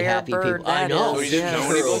see many happy people. I know. So he didn't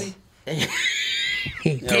know anybody?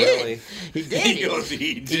 He did. Really? He did.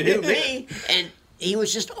 He did. He knew me, and he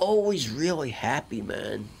was just always really happy,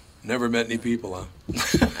 man. Never met any people, huh?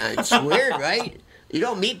 It's weird, right? You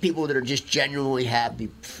don't meet people that are just genuinely happy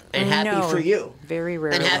and happy for you. Very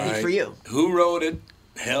rarely. And happy for you. Who wrote it?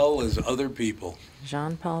 Hell is other people.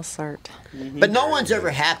 Jean-Paul Sartre. But no one's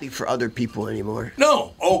ever happy for other people anymore.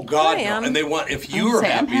 No. Oh, God, I no. am. And they want, if you're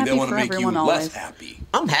happy, they want to make you less always. happy.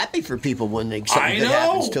 I'm happy for people when something good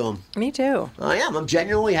happens to them. Me too. I am. I'm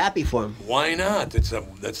genuinely happy for them. Why not?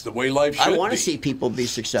 That's the way life should be. I want to see people be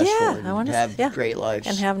successful and have great lives.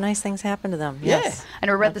 And have nice things happen to them. Yes.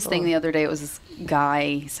 And I read this thing the other day. It was this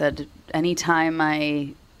guy. He said, anytime I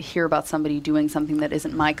hear about somebody doing something that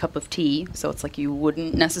isn't my cup of tea, so it's like you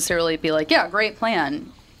wouldn't necessarily be like, yeah, great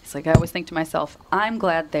plan. It's like I always think to myself, I'm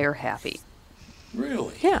glad they're happy.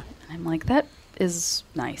 Really? Yeah. I'm like, that is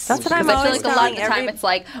nice. That's what I'm Because I feel always like a lot of the telling time it's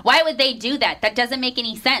like, why would they do that? That doesn't make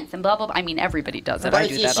any sense. And blah, blah, blah. I mean, everybody does it. I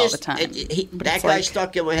do that all the time. That guy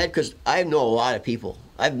stuck in my head because I know a lot of people.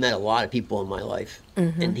 I've met a lot of people in my life.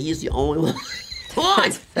 And he's the only one.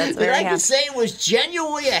 That's that I can say was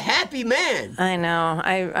genuinely a happy man. I know.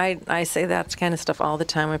 I say that kind of stuff all the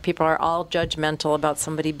time when people are all judgmental about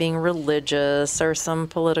somebody being religious or some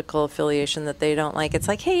political affiliation that they don't like. It's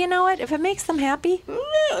like, hey, you know what? If it makes them happy,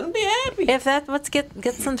 let them be happy. If that's what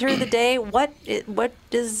gets them through the day, what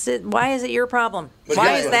is it? Why is it your problem? But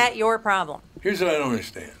why is that your problem? Here's what I don't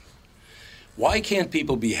understand. Why can't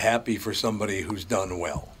people be happy for somebody who's done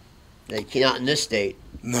well? They cannot in this state.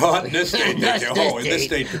 Not in this state. In this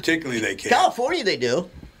state particularly, they can't. California, they do.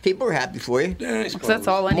 People are happy for you. Yeah, because that's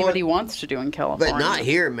all anybody wants to do in California. But not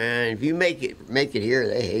here, man. If you make it here,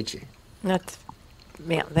 they hate you.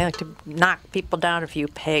 They like to knock people down a few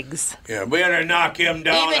pegs. Yeah, we gotta knock him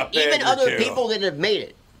down a peg even or other two. people that have made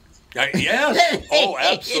it. Yes. Oh,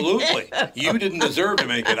 absolutely. You didn't deserve to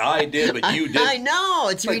make it. I did, but you did. I know.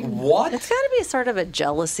 It's like, what? It's got to be sort of a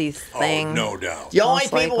jealousy thing. Oh, no doubt. The only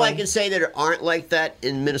people I can say that aren't like that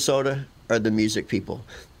in Minnesota are the music people.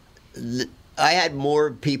 I had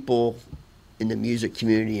more people in the music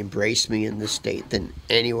community embrace me in this state than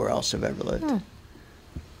anywhere else I've ever lived.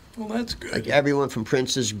 Well, that's good. Like everyone from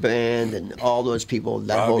Prince's band and all those people,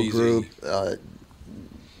 that Rob whole Easy. group,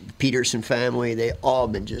 Peterson family, they all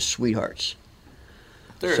been just sweethearts.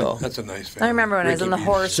 That's a nice family. I remember when I was in the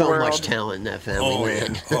horse so world. much talent in that family, Oh,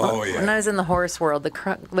 man. yeah. Oh, yeah. When I was in the horse world,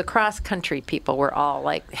 the cross-country people were all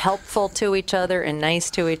like helpful to each other and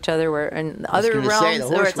nice to each other. Where in other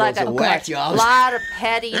realms, where it's like a lot of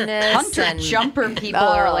pettiness. Hunter and jumper people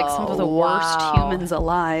are like some of the worst humans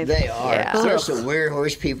alive. They are. Yeah. There's some weird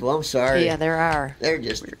horse people. I'm sorry. Yeah, there are. They're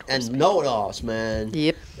just and know-it-alls, man.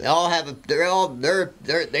 Yep. They all have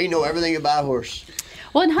they know everything about a horse.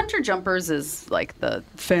 Well, and hunter jumpers is like the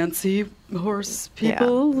fancy horse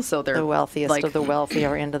people, so they're the wealthiest like, of the wealthy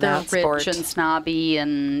are into they're that sport. rich and snobby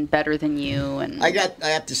and better than you. And I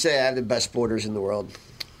have to say, I have the best boarders in the world.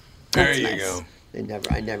 There you go.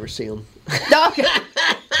 I never see them.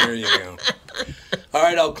 There you go. All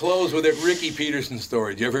right, I'll close with a Ricky Peterson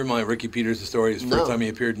story. Do you ever hear my Ricky Peterson story? His first time he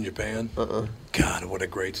appeared in Japan? God, what a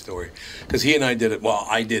great story. Because he and I did it. Well,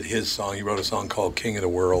 I did his song. He wrote a song called King of the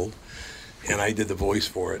World, and I did the voice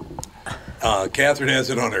for it. Catherine has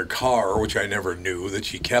it on her car, which I never knew that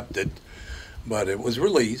she kept it, but it was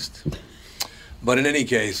released. But in any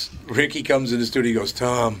case, Ricky comes in the studio. He goes,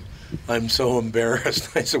 "Tom, I'm so embarrassed."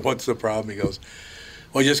 I said, "What's the problem?" He goes,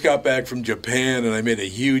 "Well, I just got back from Japan and I made a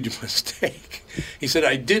huge mistake." He said,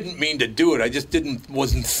 "I didn't mean to do it. I just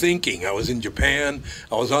wasn't thinking. I was in Japan.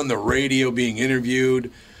 I was on the radio being interviewed,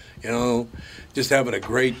 just having a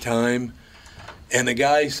great time." And the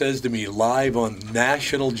guy says to me live on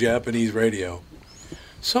national Japanese radio,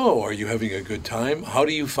 "So, are you having a good time? How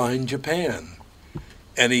do you find Japan?"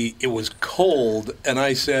 and it was cold, and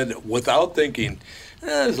I said, without thinking,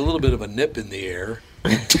 there's a little bit of a nip in the air.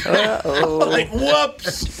 Like,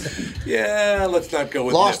 whoops! Yeah, let's not go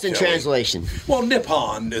with Lost nip, in shall we? translation. Well,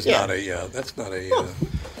 Nippon is Yeah. not a. That's not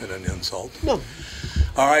an insult. No.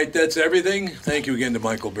 All right, that's everything. Thank you again to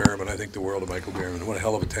Michael Berryman. I think the world of Michael Berryman. What a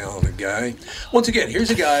hell of a talented guy. Once again, here's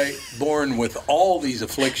a guy born with all these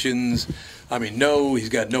afflictions. I mean, he's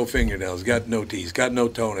got no fingernails, he's got no teeth, he's got no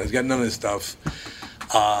toenails, he's got none of this stuff.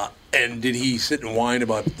 And did he sit and whine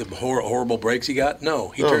about the horrible breaks he got? No,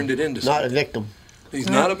 he turned it into something. Not a victim. He's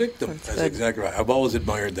not a victim. That's exactly right. I've always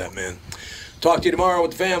admired that man. Talk to you tomorrow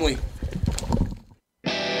with the family.